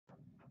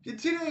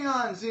Continuing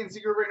on,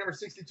 CNC Group break number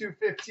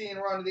 6215.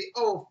 We're on to the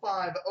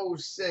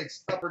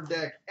 0506 Upper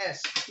Deck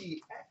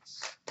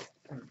SPX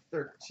and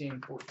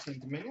 1314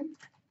 Dominion.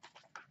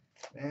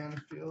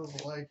 And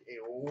feels like a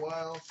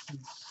while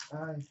since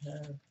I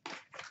have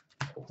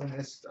opened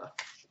this stuff.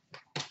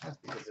 That's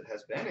because it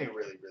has been a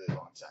really, really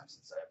long time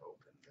since I've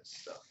opened this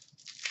stuff.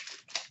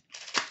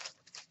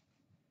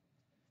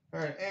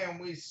 Alright, and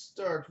we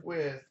start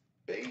with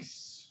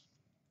base.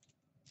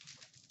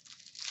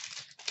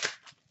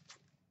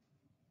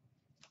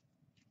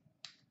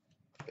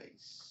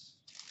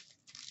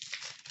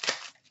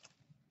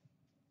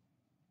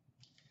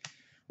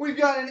 We've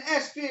got an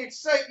SP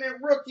Excitement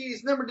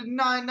Rookies, numbered to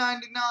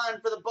 999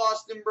 for the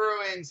Boston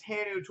Bruins,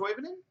 Hannu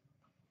Toivonen.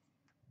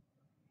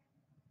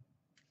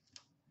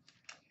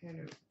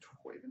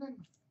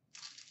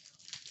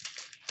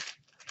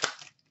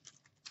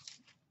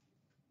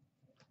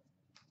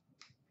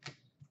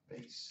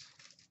 Base.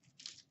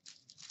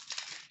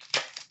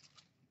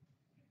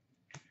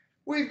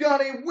 We've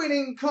got a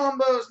winning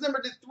combos,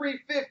 numbered to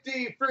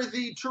 350 for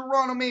the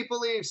Toronto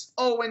Maple Leafs,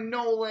 Owen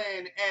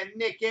Nolan and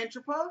Nick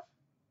Antropov.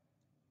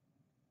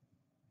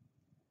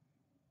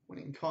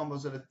 Winning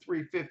combos at a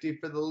 350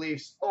 for the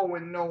Leafs,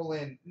 Owen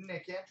Nolan,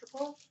 Nick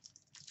Antropov.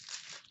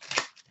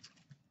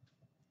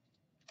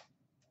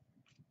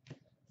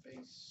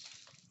 Base.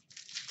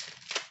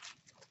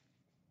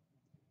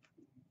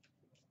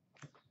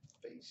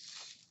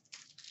 Base.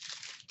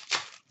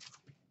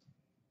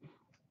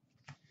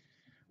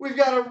 We've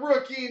got a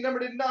rookie,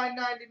 numbered to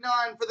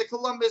 999 for the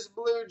Columbus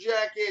Blue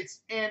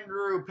Jackets,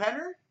 Andrew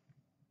Penner.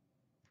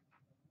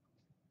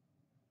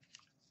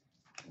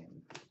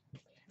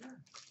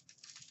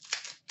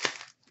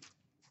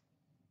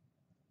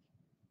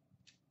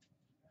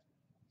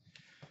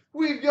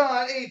 We've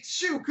got a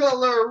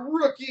two-color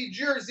rookie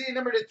jersey,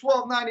 numbered to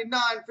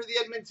 1299 for the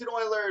Edmonton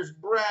Oilers,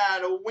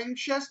 Brad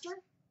Winchester.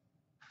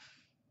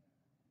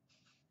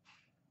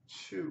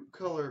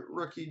 Two-color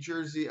rookie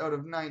jersey out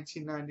of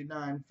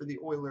 1999 for the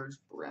Oilers,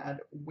 Brad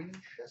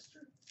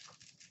Winchester.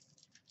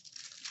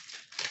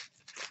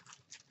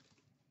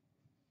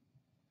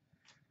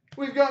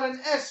 We've got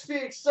an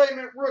SP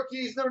Excitement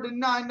Rookies, numbered to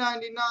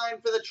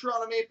 999 for the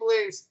Toronto Maple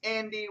Leafs,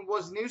 Andy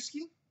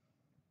Wozniewski.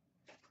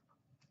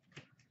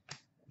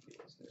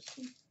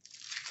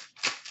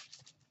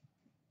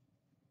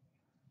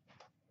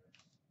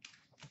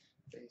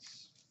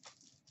 Base.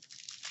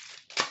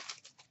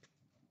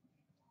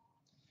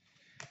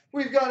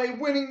 We've got a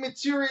winning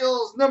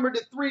materials, numbered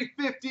to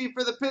 350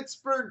 for the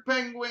Pittsburgh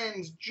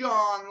Penguins,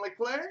 John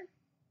Leclerc.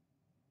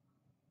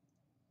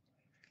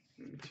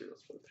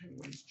 Materials for the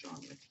Penguins, John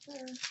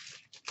Leclerc.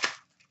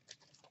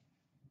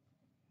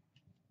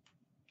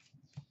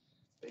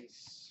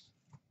 Base.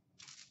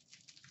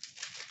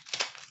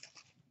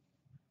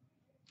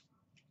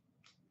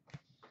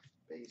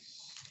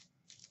 Base.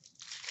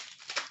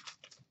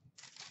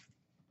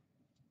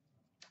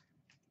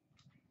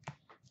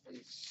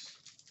 Base.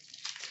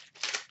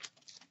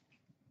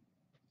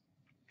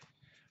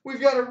 We've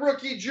got a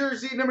rookie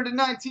jersey, numbered to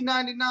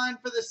 1999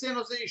 for the San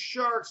Jose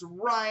Sharks,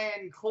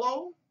 Ryan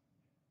Clough.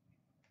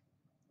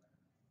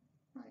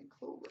 Ryan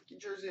Clough, rookie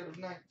jersey out of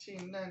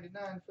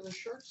 1999 for the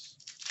Sharks.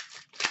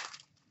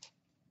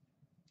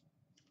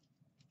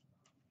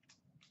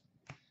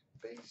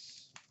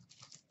 Base.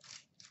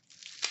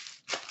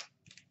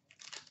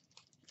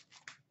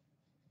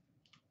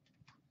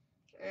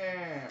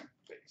 And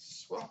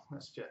base. Well,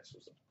 this Jets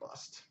was a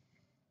bust.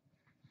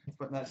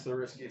 But that's the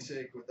risk you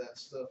take with that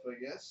stuff, I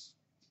guess.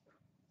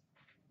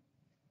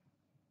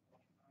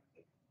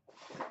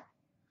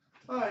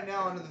 Alright,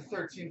 now on to the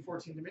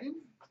 13-14 Dominion.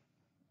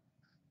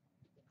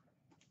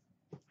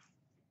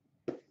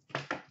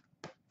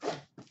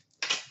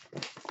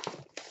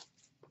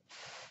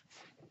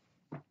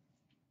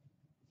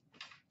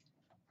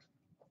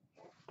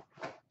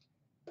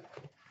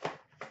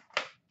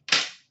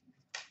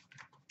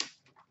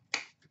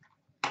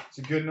 It's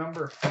a good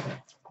number.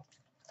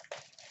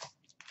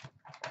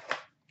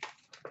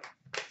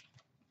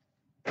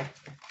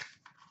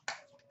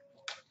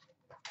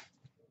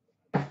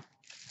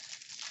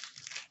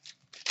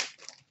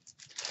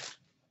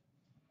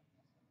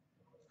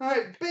 All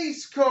right,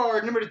 base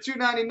card, number to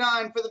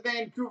 299 for the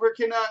Vancouver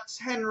Canucks,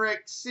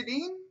 Henrik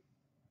Sedin.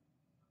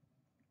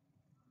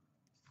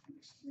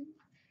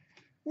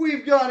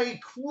 We've got a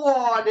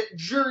quad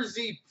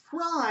jersey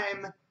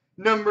prime,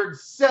 numbered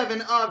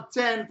 7 of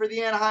 10 for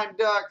the Anaheim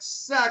Ducks,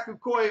 Saku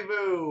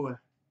Koivu,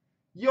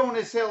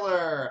 Jonas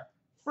Hiller,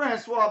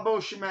 Francois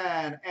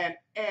Beauchemin, and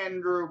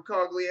Andrew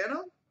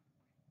Cogliano.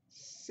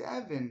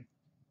 7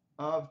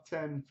 of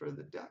 10 for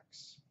the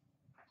Ducks.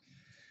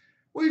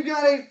 We've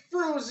got a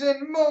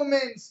Frozen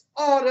Moments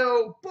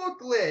auto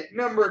booklet,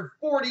 numbered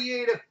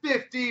 48 of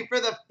 50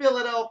 for the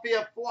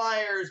Philadelphia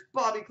Flyers,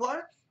 Bobby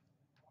Clarke.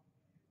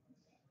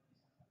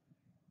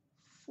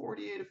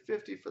 48 of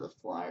 50 for the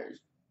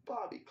Flyers,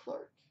 Bobby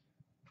Clarke.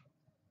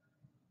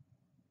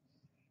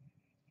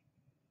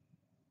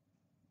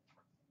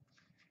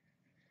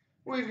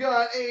 We've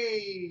got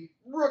a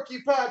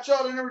rookie patch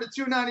auto number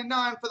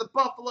 /299 for the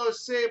Buffalo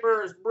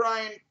Sabres,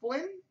 Brian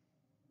Flynn.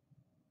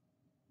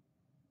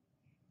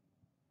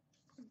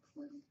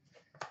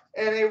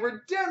 And a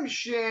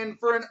redemption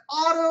for an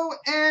auto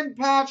and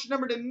patch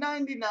number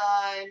 /99,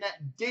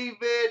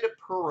 David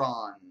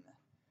Perron.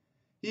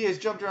 He has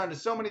jumped around to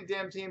so many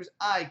damn teams,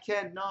 I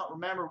cannot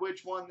remember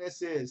which one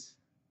this is.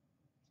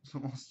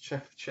 Someone's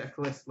check the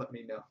checklist, let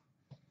me know.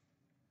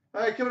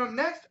 All right, coming up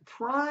next,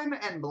 Prime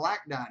and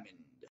Black Diamond.